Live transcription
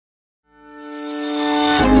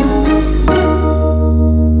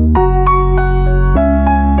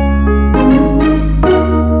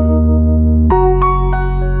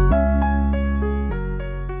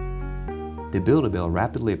ability to be able to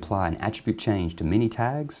rapidly apply an attribute change to many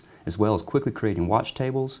tags, as well as quickly creating watch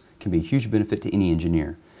tables, can be a huge benefit to any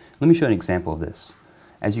engineer. Let me show you an example of this.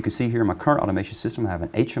 As you can see here in my current automation system, I have an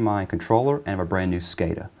HMI controller and I have a brand new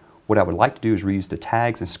SCADA. What I would like to do is reuse the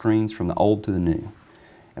tags and screens from the old to the new.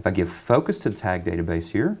 If I give focus to the tag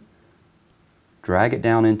database here, drag it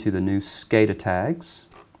down into the new SCADA tags,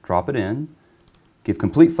 drop it in, give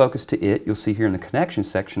complete focus to it, you'll see here in the connection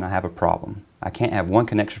section I have a problem. I can't have one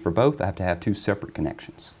connection for both, I have to have two separate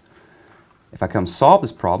connections. If I come solve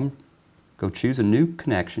this problem, go choose a new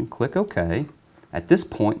connection, click OK. At this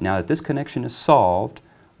point, now that this connection is solved,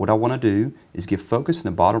 what I want to do is give focus in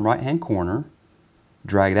the bottom right hand corner,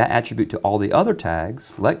 drag that attribute to all the other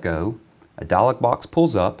tags, let go, a dialog box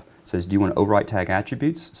pulls up, says do you want to overwrite tag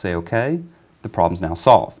attributes, say OK, the problem's now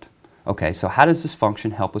solved. Okay, so how does this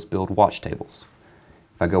function help us build watch tables?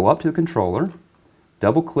 If I go up to the controller,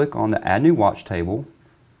 double click on the Add New Watch Table,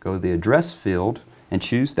 go to the address field and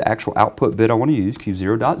choose the actual output bit I want to use,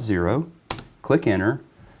 Q0.0, click Enter,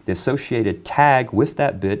 the associated tag with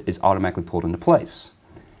that bit is automatically pulled into place.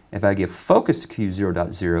 If I give focus to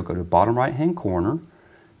Q0.0, go to the bottom right hand corner,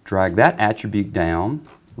 drag that attribute down,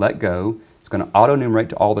 let go, it's going to auto-enumerate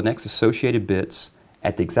to all the next associated bits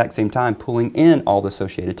at the exact same time pulling in all the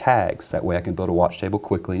associated tags. That way I can build a watch table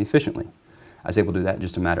quickly and efficiently. I was able to do that in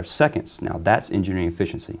just a matter of seconds. Now that's engineering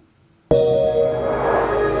efficiency.